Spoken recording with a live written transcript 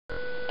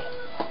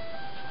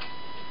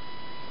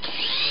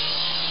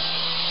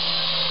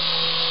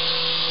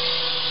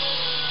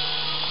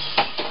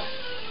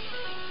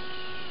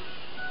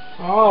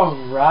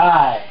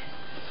Alright.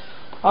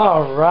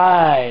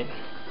 Alright.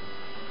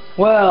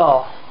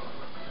 Well,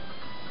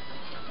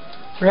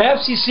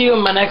 perhaps you see what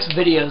my next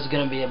video is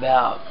going to be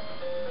about.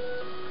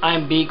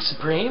 I'm Beak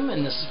Supreme,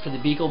 and this is for the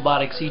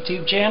Beaklebotix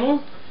YouTube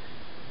channel.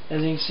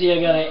 As you can see, I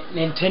got a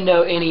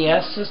Nintendo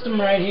NES system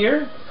right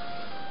here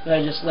that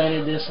I just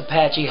landed this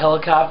Apache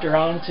helicopter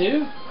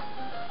onto,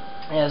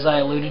 as I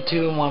alluded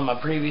to in one of my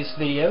previous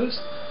videos.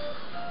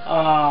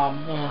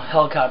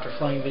 Helicopter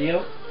flying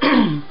video.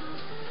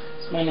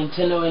 It's my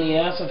Nintendo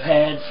NES. I've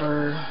had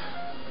for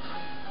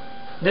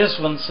this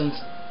one since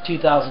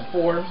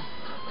 2004.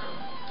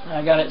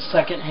 I got it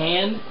second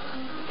hand,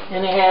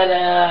 and it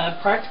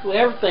had practically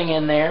everything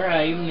in there,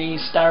 even the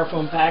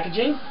styrofoam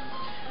packaging.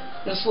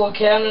 This little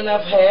cabinet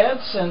I've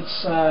had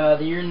since the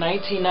year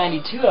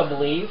 1992, I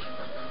believe.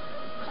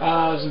 It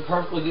was in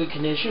perfectly good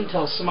condition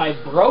until somebody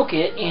broke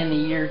it in the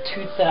year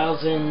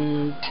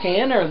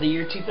 2010 or the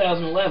year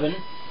 2011.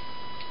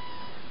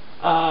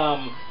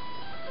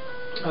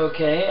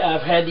 Okay,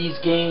 I've had these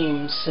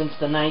games since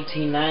the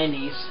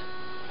 1990s.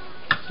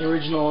 The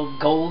original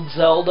Gold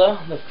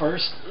Zelda, the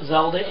first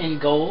Zelda in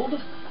gold.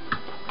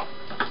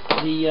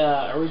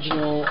 The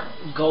original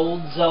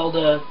Gold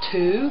Zelda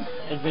 2,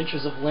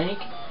 Adventures of Link.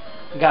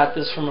 I got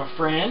this from a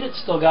friend.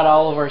 It's still got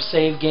all of our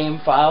save game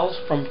files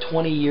from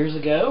 20 years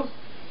ago.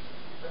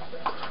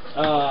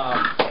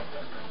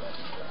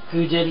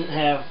 Who didn't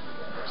have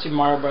Super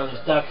Mario Brothers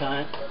Duck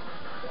Hunt?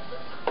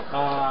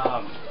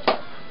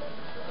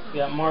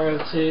 Got Mario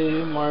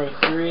 2, Mario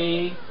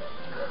 3.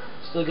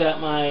 Still got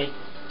my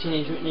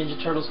Teenage Mutant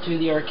Ninja Turtles 2,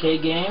 the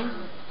arcade game,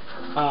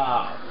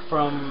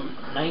 from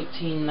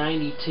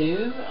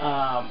 1992.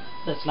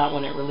 That's not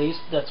when it released,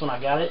 that's when I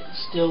got it.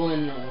 Still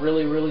in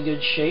really, really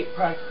good shape.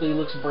 Practically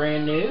looks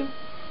brand new.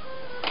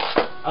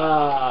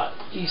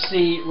 You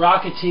see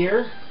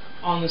Rocketeer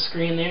on the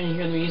screen there, and you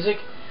hear the music.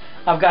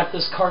 I've got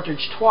this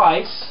cartridge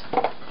twice.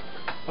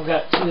 I've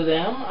got two of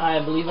them. I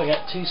believe I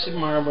got 2 Super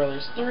Mario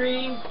Brothers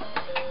 3.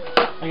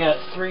 I got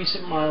 3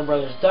 Super Mario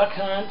Brothers Duck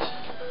Hunt.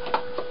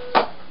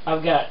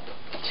 I've got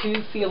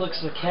 2 Felix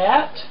the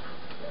Cat.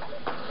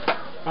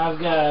 I've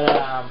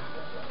got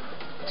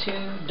 2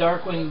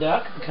 Darkwing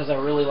Duck because I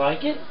really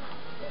like it.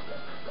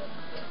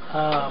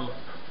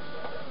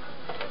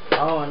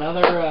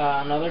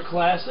 Another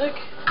classic.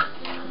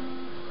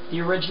 The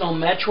original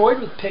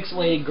Metroid with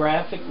pixelated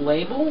graphic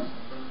label.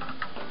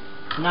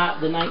 Not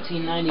the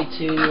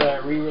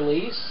 1992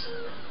 re-release.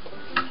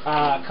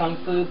 Kung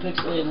Fu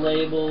pixelated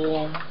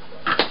label.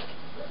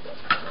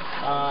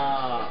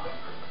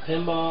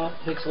 Pinball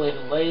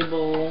pixelated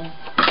label.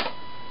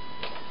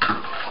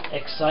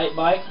 Excite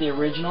Bike, the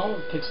original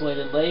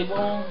pixelated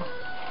label.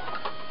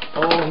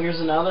 Oh, here's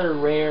another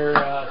rare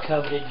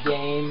coveted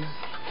game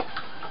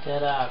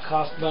that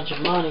cost a bunch of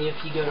money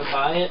if you go to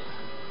buy it.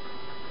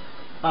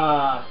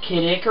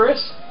 Kid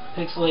Icarus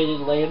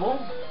pixelated label.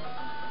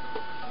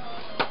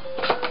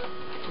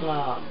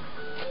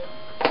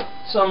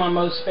 Some of my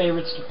most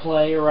favorites to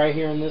play are right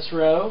here in this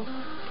row.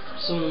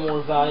 Some of the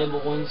more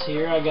valuable ones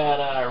here. I got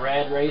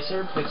Rad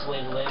Racer,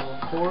 pixelated label,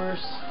 of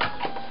course.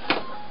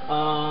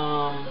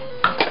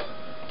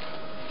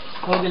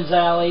 Hogan's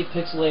Alley,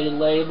 pixelated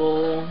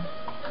label.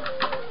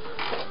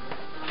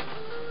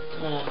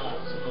 Some of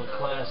the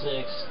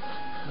classics.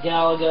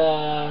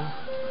 Galaga,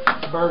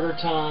 Burger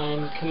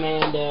Time,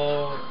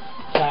 Commando,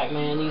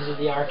 Pac-Man. These are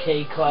the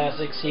arcade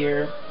classics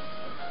here.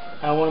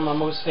 One of my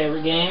most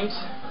favorite games.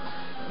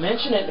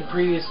 Mentioned it in the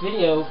previous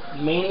video,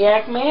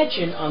 Maniac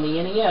Mansion on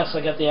the NES.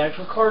 I got the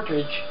actual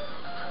cartridge.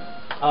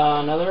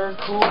 Another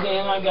cool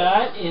game I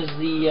got is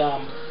the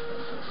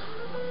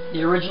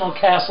original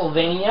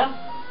Castlevania.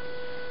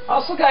 I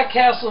also got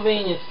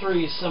Castlevania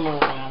 3 somewhere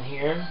around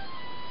here.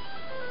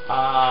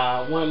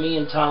 One of me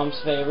and Tom's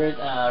favorite,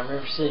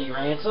 River City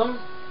Ransom.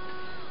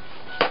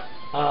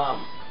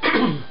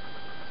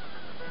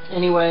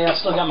 Anyway, I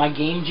still got my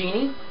Game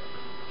Genie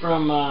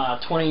from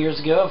 20 years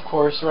ago. Of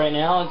course, right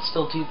now it's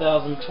still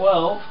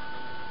 2012,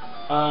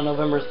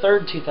 November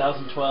 3rd,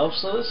 2012,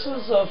 so this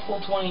is a full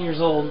 20 years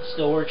old.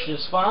 Still works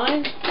just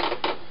fine.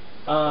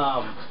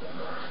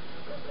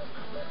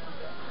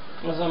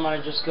 As I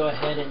might just go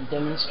ahead and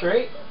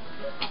demonstrate.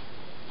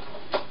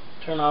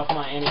 Turn off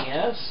my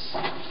NES.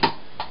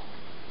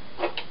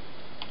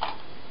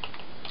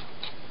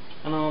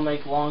 I know I'll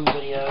make long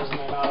videos and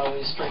they're not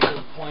always straight to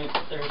the point,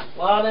 but there's a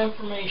lot of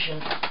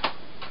information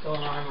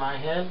going on in my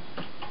head.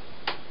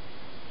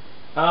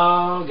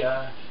 Oh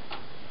gosh.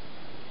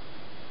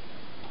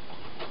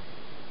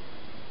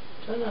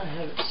 Don't know I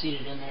have it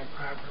seated in there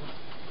properly.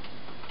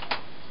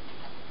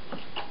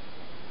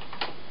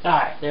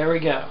 Alright, there we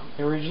go.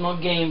 The original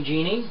Game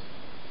Genie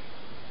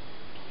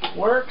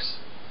works.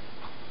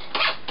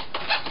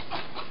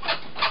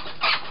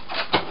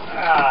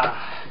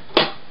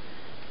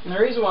 And the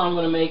reason why I'm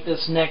going to make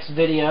this next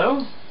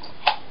video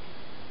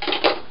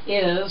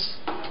is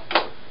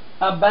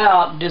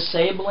about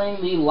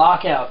disabling the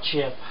lockout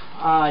chip.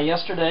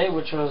 Yesterday,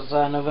 which was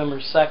November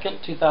 2nd,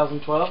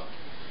 2012,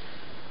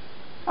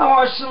 I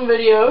watched some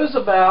videos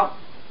about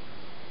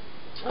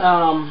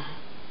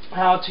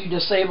how to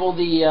disable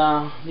the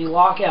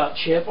lockout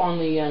chip on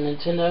the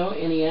Nintendo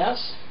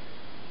NES.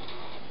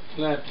 I'm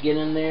going to have to get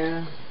in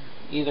there,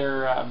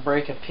 either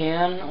break a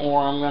pin,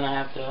 or I'm going to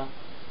have to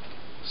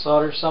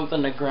solder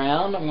something to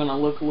ground. I'm going to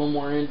look a little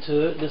more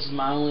into it. This is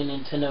my only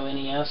Nintendo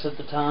NES at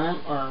the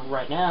time, or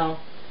right now.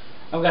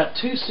 I've got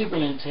 2 Super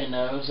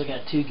Nintendos, I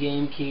got 2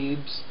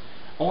 GameCubes.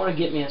 I want to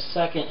get me a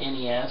second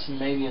NES and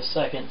maybe a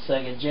second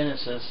Sega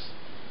Genesis.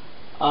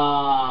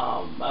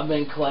 I've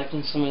been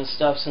collecting some of this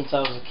stuff since I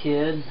was a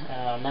kid.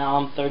 Now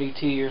I'm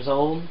 32 years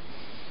old.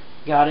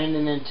 Got into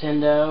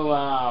Nintendo.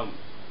 A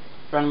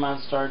friend of mine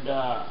started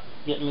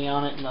getting me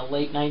on it in the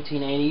late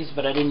 1980s,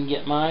 but I didn't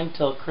get mine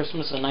till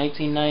Christmas of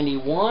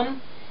 1991.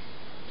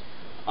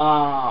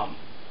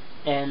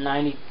 And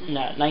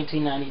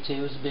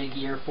 1992 was a big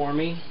year for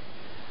me.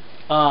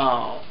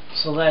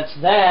 So that's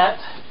that.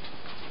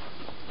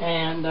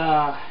 And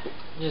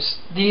just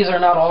these are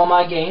not all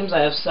my games.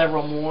 I have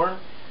several more.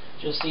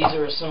 Just these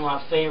are some of my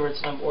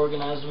favorites, and I've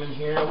organized them in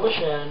here. I wish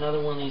I had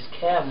another one of these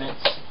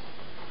cabinets.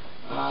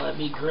 That'd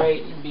be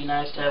great. It'd be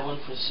nice to have one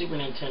for the Super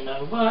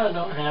Nintendo, but I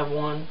don't have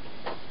one.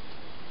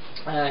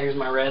 Here's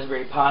my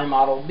Raspberry Pi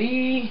Model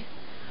B,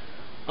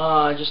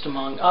 just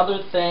among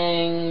other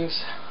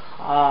things.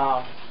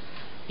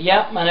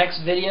 Yeah, my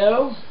next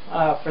video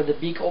for the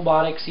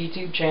Beaklebotix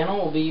YouTube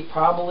channel will be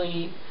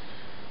probably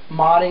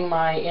modding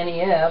my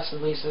NES.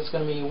 At least it's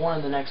going to be one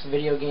of the next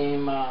video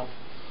game, one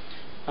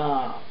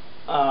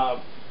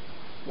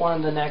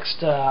of the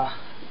next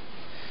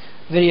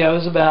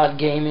videos about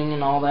gaming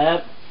and all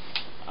that.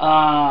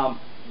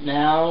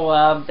 Now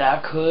I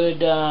could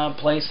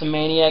play some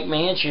Maniac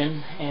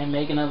Mansion and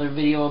make another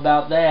video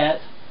about that.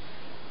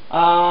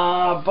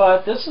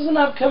 But this is an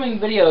upcoming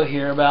video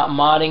here about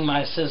modding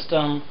my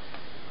system.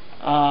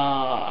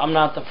 I'm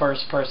not the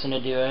first person to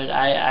do it.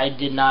 I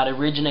did not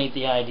originate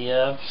the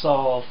idea. I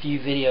saw a few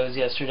videos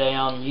yesterday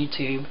on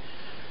YouTube.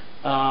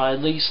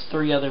 At least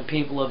 3 other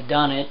people have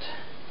done it.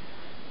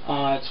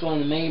 It's one of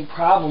the main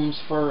problems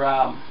for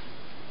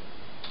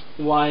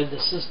why the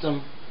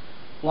system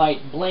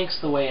light blinks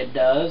the way it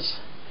does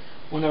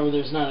whenever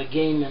there's not a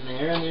game in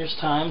there. And there's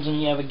times when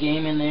you have a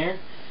game in there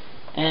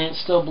and it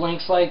still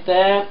blinks like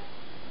that.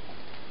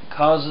 It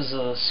causes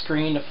a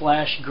screen to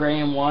flash gray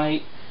and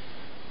white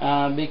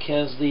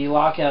because the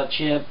lockout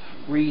chip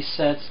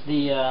resets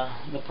the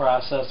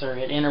processor.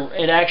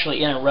 It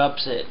actually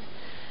interrupts it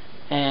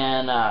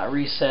and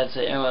resets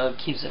it, and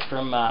keeps it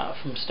from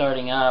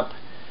starting up.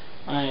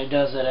 It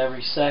does that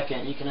every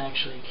second. You can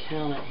actually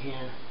count it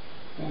here.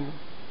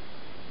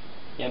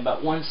 Yeah,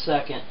 about 1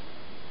 second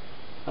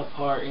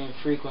apart in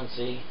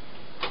frequency,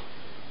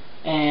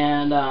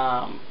 and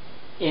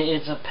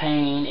it's a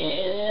pain.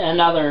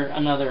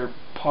 Another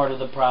part of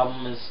the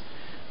problem is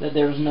that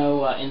there's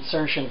no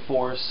insertion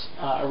force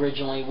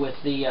originally with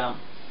the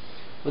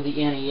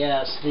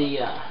NES.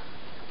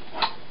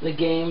 The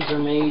games are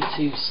made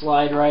to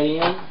slide right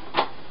in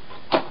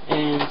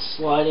and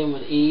slide in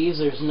with ease.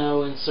 There's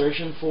no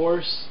insertion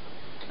force.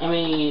 I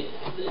mean,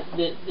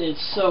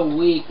 it's so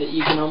weak that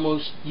you can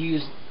almost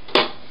use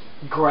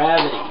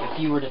gravity. If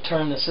you were to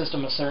turn the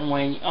system a certain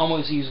way, and you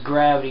almost use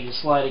gravity to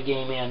slide a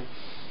game in.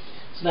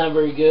 It's not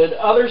very good.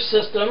 Other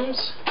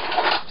systems,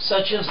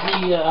 such as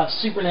the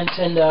Super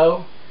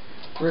Nintendo,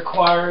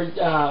 required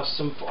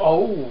some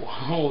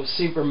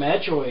Super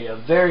Metroid, a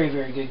very,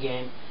 very good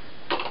game.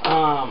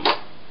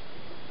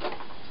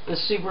 The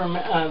Super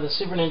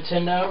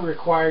Nintendo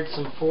required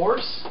some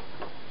force,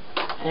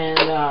 and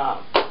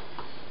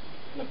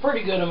a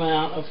pretty good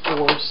amount of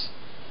force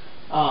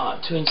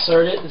to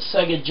insert it. The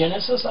Sega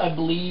Genesis, I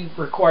believe,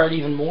 required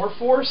even more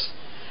force,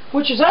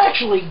 which is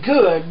actually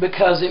good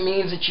because it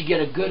means that you get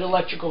a good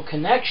electrical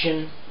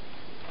connection.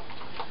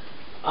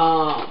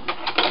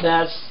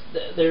 There's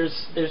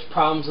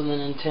problems in the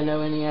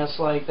Nintendo NES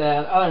like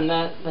that. Other than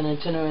that, the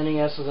Nintendo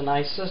NES is a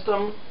nice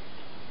system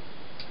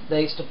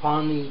based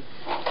upon the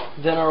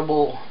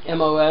venerable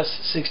MOS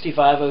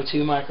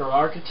 6502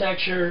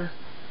 microarchitecture.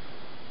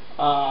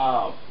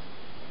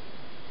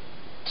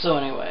 So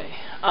anyway,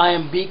 I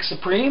am Beak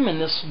Supreme,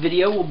 and this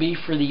video will be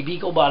for the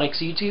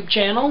Beaklebotix YouTube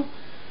channel.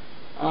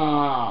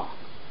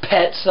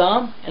 Pet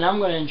some, and I'm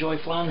going to enjoy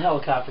flying the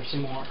helicopter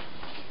some more.